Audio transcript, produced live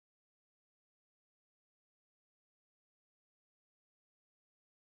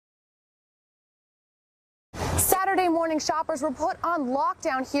Saturday morning, shoppers were put on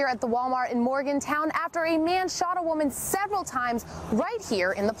lockdown here at the Walmart in Morgantown after a man shot a woman several times right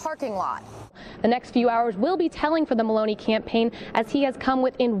here in the parking lot. The next few hours will be telling for the Maloney campaign, as he has come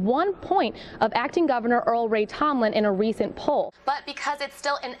within 1 point of acting Governor Earl Ray Tomblin in a recent poll. But because it's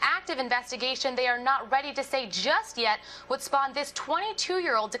still an active investigation, they are not ready to say just yet what spawned this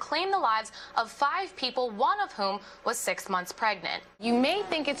 22-year-old to claim the lives of 5 people, one of whom was 6 months pregnant. You may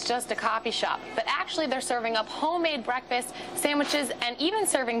think it's just a coffee shop, but actually they're serving up homemade breakfast, sandwiches, and even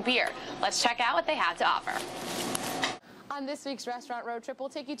serving beer. Let's check out what they had to offer. On this week's Restaurant Road Trip, we'll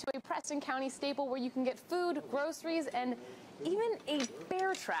take you to a Preston County staple where you can get food, groceries, and even a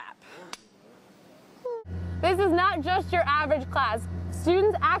bear trap. This is not just your average class.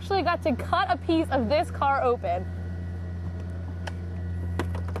 Students actually got to cut a piece of this car open.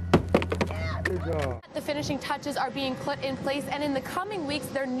 Good job. The finishing touches are being put in place, and in the coming weeks,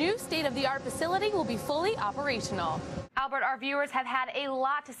 their new state-of-the-art facility will be fully operational. Albert, our viewers have had a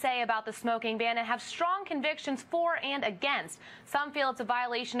lot to say about the smoking ban and have strong convictions for and against. Some feel it's a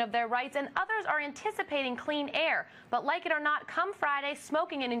violation of their rights, and others are anticipating clean air. But like it or not, come Friday,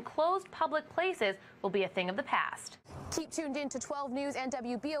 smoking in enclosed public places will be a thing of the past. Keep tuned in to 12 News and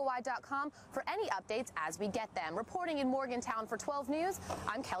WBOI.com for any updates as we get them. Reporting in Morgantown for 12 News,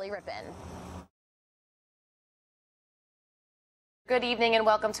 I'm Kelly Rippin. Good evening and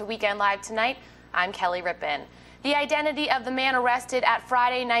welcome to Weekend Live Tonight. I'm Kelly Rippin. The identity of the man arrested at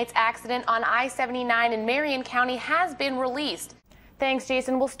Friday night's accident on I-79 in Marion County has been released. Thanks,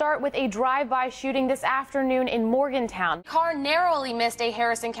 Jason. We'll start with a drive-by shooting this afternoon in Morgantown. The car narrowly missed a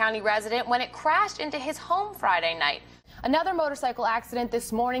Harrison County resident when it crashed into his home Friday night. Another motorcycle accident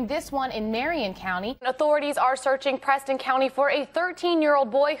this morning, this one in Marion County. Authorities are searching Preston County for a 13-year-old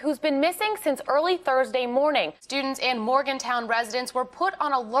boy who's been missing since early Thursday morning. Students and Morgantown residents were put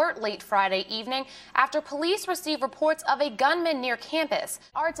on alert late Friday evening after police received reports of a gunman near campus.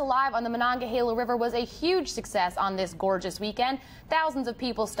 Arts Alive on the Monongahela River was a huge success on this gorgeous weekend. Thousands of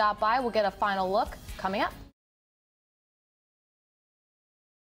people stopped by. We'll get a final look coming up.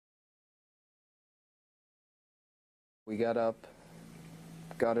 We got up,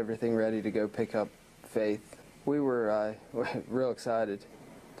 got everything ready to go pick up Faith. We were real excited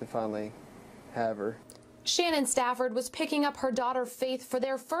to finally have her. Shannon Stafford was picking up her daughter Faith for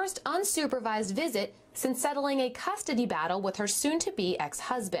their first unsupervised visit since settling a custody battle with her soon-to-be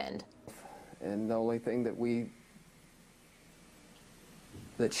ex-husband. And the only thing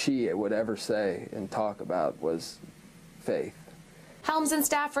that she would ever say and talk about was Faith. Helms and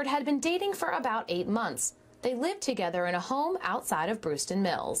Stafford had been dating for about 8 months. They lived together in a home outside of Brewston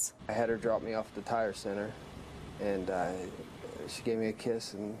Mills. I had her drop me off at the tire center, and she gave me a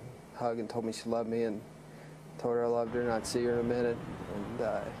kiss and hug and told me she loved me, and told her I loved her and I'd see her in a minute.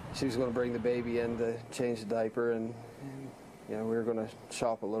 And she was going to bring the baby in to change the diaper, and you know, we were going to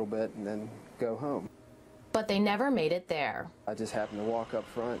shop a little bit and then go home. But they never made it there. I just happened to walk up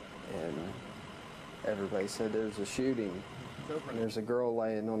front, and everybody said there's a shooting. And there's a girl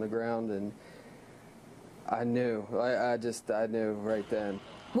laying on the ground, and I knew. I knew right then.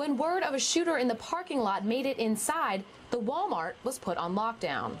 When word of a shooter in the parking lot made it inside, the Walmart was put on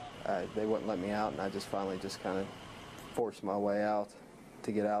lockdown. They wouldn't let me out, and I just finally just kind of forced my way out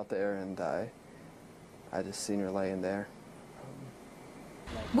to get out there, and I just seen her laying there.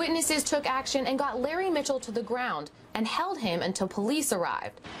 Witnesses took action and got Larry Mitchell to the ground and held him until police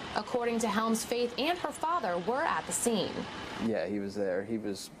arrived. According to Helms, Faith and her father were at the scene. Yeah, he was there. He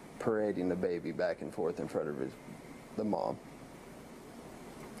was parading the baby back and forth in front of the mom,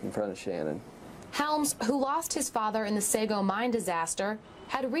 in front of Shannon. Helms, who lost his father in the Sago mine disaster,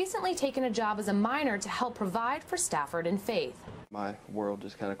 had recently taken a job as a miner to help provide for Stafford and Faith. My world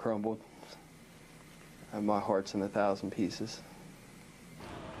just kind of crumbled, and my heart's in 1,000 pieces.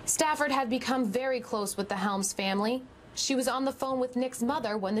 Stafford had become very close with the Helms family. She was on the phone with Nick's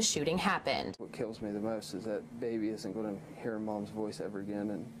mother when the shooting happened. What kills me the most is that baby isn't going to hear mom's voice ever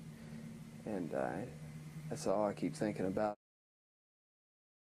again, and that's all I keep thinking about.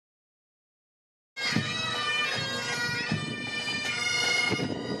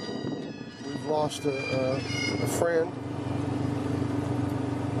 We've lost a friend.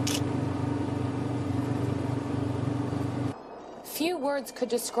 Few words could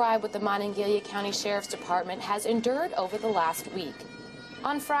describe what the Monongalia County Sheriff's Department has endured over the last week.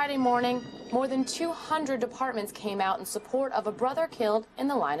 On Friday morning, more than 200 departments came out in support of a brother killed in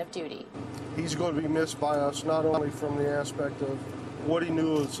the line of duty. He's going to be missed by us, not only from the aspect of what he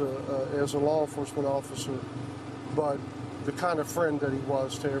knew as a law enforcement officer, but the kind of friend that he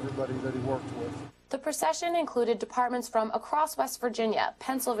was to everybody that he worked with. The procession included departments from across West Virginia,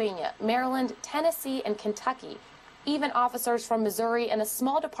 Pennsylvania, Maryland, Tennessee, and Kentucky, Even officers from Missouri and a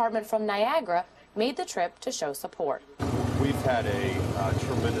small department from Niagara made the trip to show support. We've had a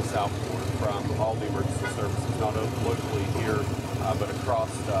tremendous outpour from all the emergency services, not only locally here, but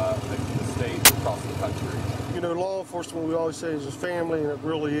across the state, across the country. You know, law enforcement, we always say, is a family, and it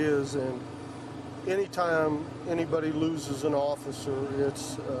really is. And anytime anybody loses an officer,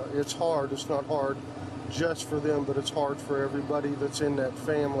 it's hard. It's not hard just for them, but it's hard for everybody that's in that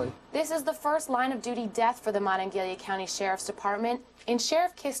family. This is the first line of duty death for the Monongalia County Sheriff's Department in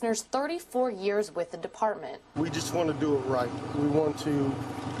Sheriff Kistner's 34 years with the department. We just want to do it right. We want to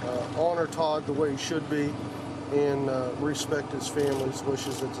honor Todd the way he should be and respect his family's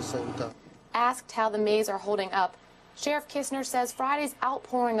wishes at the same time. Asked how the Mays are holding up, Sheriff Kistner says Friday's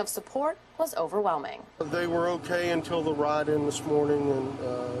outpouring of support was overwhelming. They were okay until the ride-in this morning,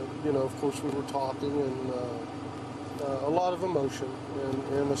 and you know, of course, we were talking, and a lot of emotion,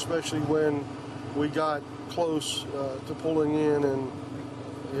 and especially when we got close to pulling in, and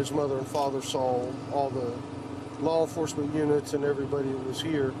his mother and father saw all the law enforcement units and everybody that was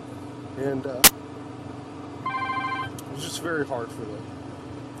here, and it was just very hard for them.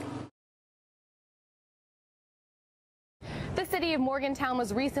 The city of Morgantown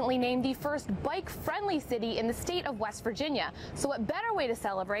was recently named the first bike-friendly city in the state of West Virginia. So what better way to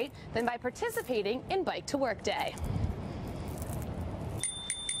celebrate than by participating in Bike to Work Day?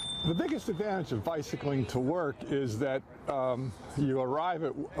 The biggest advantage of bicycling to work is that you arrive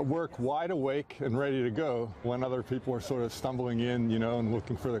at work wide awake and ready to go when other people are sort of stumbling in, you know, and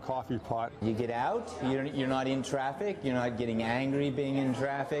looking for the coffee pot. You get out, you're not in traffic, you're not getting angry being in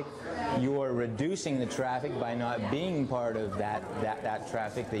traffic, you're reducing the traffic by not being part of that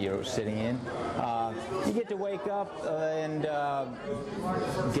traffic that you're sitting in. You get to wake up and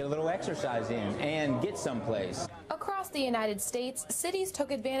get a little exercise in and get someplace. Across the United States, cities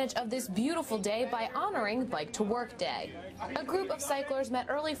took advantage of this beautiful day by honoring Bike to Work Day. A group of cyclers met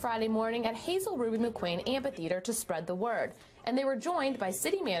early Friday morning at Hazel Ruby McQueen Amphitheater to spread the word, and they were joined by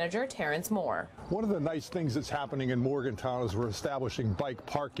City Manager Terrence Moore. One of the nice things that's happening in Morgantown is we're establishing bike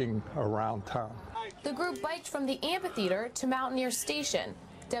parking around town. The group biked from the amphitheater to Mountaineer Station,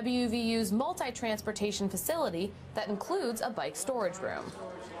 WVU's multi-transportation facility that includes a bike storage room.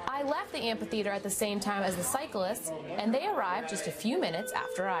 I left the amphitheater at the same time as the cyclists, and they arrived just a few minutes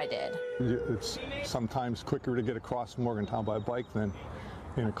after I did. It's sometimes quicker to get across Morgantown by bike than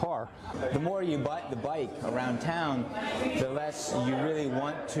in a car. The more you bike the bike around town, the less you really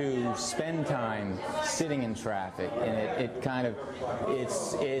want to spend time sitting in traffic, and it kind of,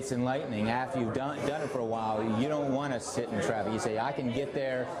 it's enlightening. After you've done it for a while, you don't want to sit in traffic. You say, I can get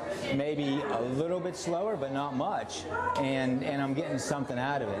there maybe a little bit slower, but not much, and I'm getting something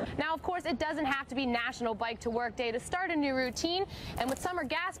out of it. Now, of course, it doesn't have to be National Bike to Work Day to start a new routine, and with summer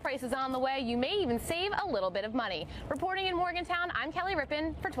gas prices on the way, you may even save a little bit of money. Reporting in Morgantown, I'm Kelly Rippin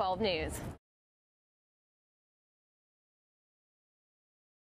for 12 News.